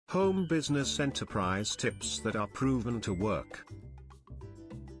Home business enterprise tips that are proven to work.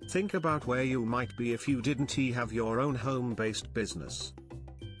 Think about where you might be if you didn't have your own home-based business.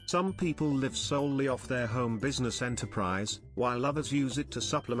 Some people live solely off their home business enterprise, while others use it to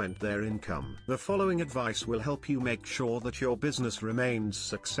supplement their income. The following advice will help you make sure that your business remains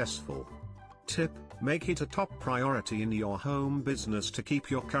successful. Tip: make it a top priority in your home business to keep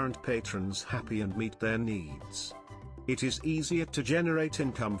your current patrons happy and meet their needs. It is easier to generate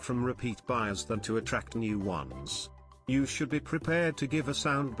income from repeat buyers than to attract new ones. You should be prepared to give a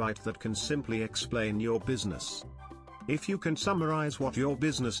soundbite that can simply explain your business. If you can summarize what your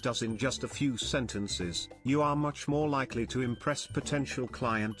business does in just a few sentences, you are much more likely to impress potential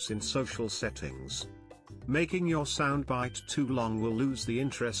clients in social settings. Making your soundbite too long will lose the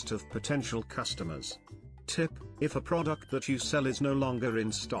interest of potential customers. Tip: if a product that you sell is no longer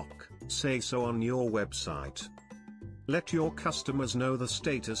in stock, say so on your website. Let your customers know the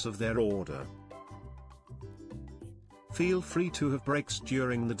status of their order. Feel free to have breaks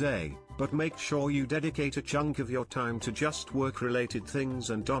during the day, but make sure you dedicate a chunk of your time to just work-related things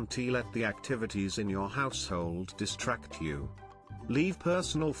and don't let the activities in your household distract you. Leave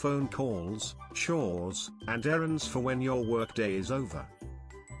personal phone calls, chores, and errands for when your workday is over.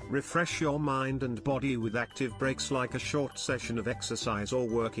 Refresh your mind and body with active breaks like a short session of exercise or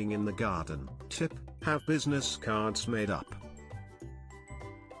working in the garden. Tip: have business cards made up.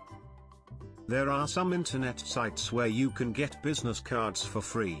 There are some internet sites where you can get business cards for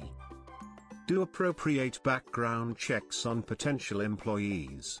free. Do appropriate background checks on potential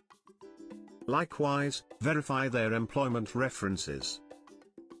employees. Likewise, verify their employment references.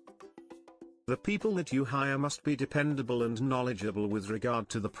 The people that you hire must be dependable and knowledgeable with regard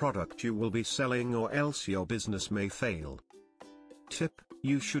to the product you will be selling, or else your business may fail. Tip: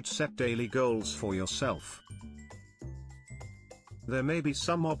 you should set daily goals for yourself. There may be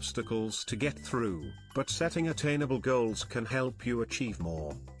some obstacles to get through, but setting attainable goals can help you achieve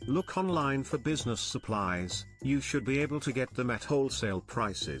more. Look online for business supplies. You should be able to get them at wholesale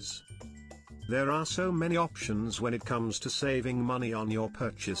prices. There are so many options when it comes to saving money on your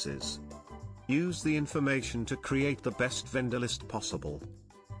purchases. Use the information to create the best vendor list possible.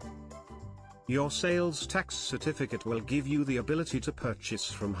 Your sales tax certificate will give you the ability to purchase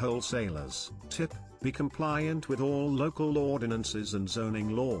from wholesalers. Tip: be compliant with all local ordinances and zoning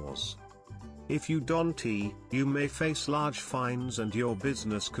laws. If you don't, you may face large fines and your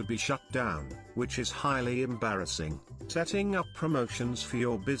business could be shut down, which is highly embarrassing. Setting up promotions for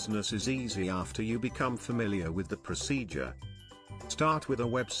your business is easy after you become familiar with the procedure. Start with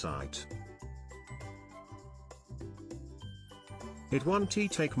a website. It won't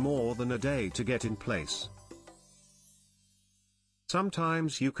take more than a day to get in place.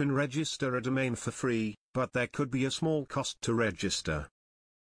 Sometimes you can register a domain for free, but there could be a small cost to register.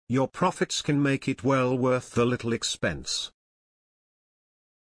 Your profits can make it well worth the little expense.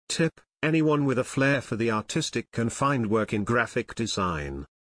 Tip: anyone with a flair for the artistic can find work in graphic design.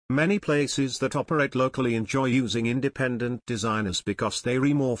 Many places that operate locally enjoy using independent designers because they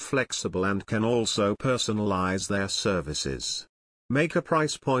are more flexible and can also personalize their services. Make a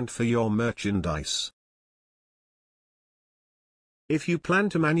price point for your merchandise. If you plan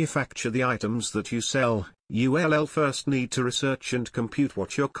to manufacture the items that you sell, you'll first need to research and compute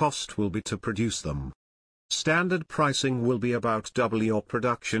what your cost will be to produce them. Standard pricing will be about double your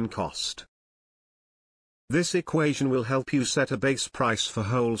production cost. This equation will help you set a base price for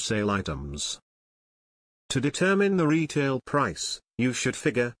wholesale items. To determine the retail price, you should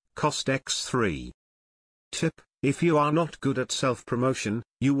figure cost x3. Tip: if you are not good at self-promotion,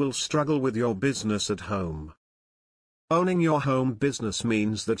 you will struggle with your business at home. Owning your home business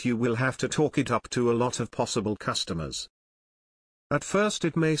means that you will have to talk it up to a lot of possible customers. At first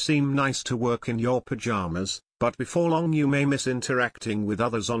it may seem nice to work in your pajamas, but before long you may miss interacting with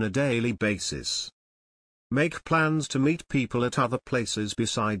others on a daily basis. Make plans to meet people at other places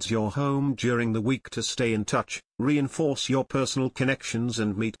besides your home during the week to stay in touch, reinforce your personal connections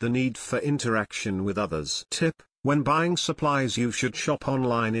and meet the need for interaction with others. Tip: when buying supplies you should shop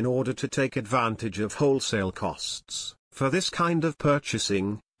online in order to take advantage of wholesale costs. For this kind of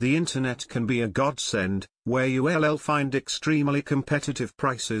purchasing, the internet can be a godsend, where you'll find extremely competitive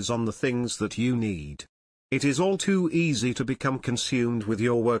prices on the things that you need. It is all too easy to become consumed with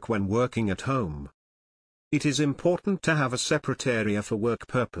your work when working at home. It is important to have a separate area for work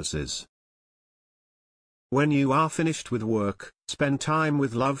purposes. When you are finished with work, spend time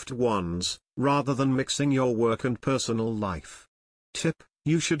with loved ones, rather than mixing your work and personal life. Tip: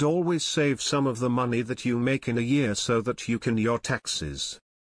 you should always save some of the money that you make in a year so that you can your taxes.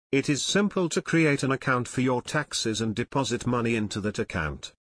 It is simple to create an account for your taxes and deposit money into that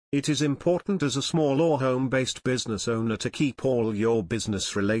account. It is important as a small or home-based business owner to keep all your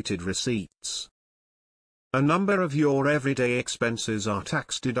business-related receipts. A number of your everyday expenses are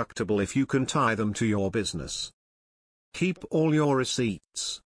tax-deductible if you can tie them to your business. Keep all your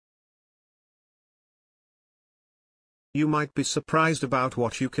receipts. You might be surprised about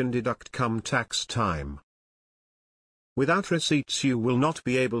what you can deduct come tax time. Without receipts you will not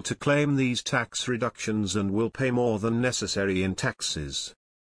be able to claim these tax reductions and will pay more than necessary in taxes.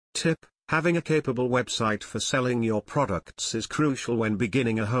 Tip: having a capable website for selling your products is crucial when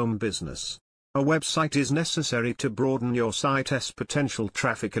beginning a home business. A website is necessary to broaden your site's potential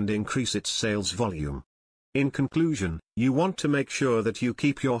traffic and increase its sales volume. In conclusion, you want to make sure that you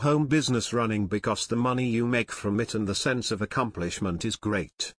keep your home business running because the money you make from it and the sense of accomplishment is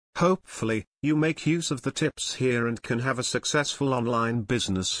great. Hopefully, you make use of the tips here and can have a successful online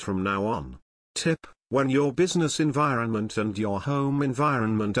business from now on. Tip: when your business environment and your home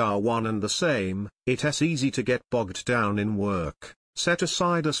environment are one and the same, it's easy to get bogged down in work. Set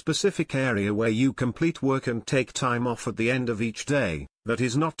aside a specific area where you complete work and take time off at the end of each day, that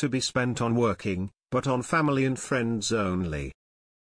is not to be spent on working, but on family and friends only.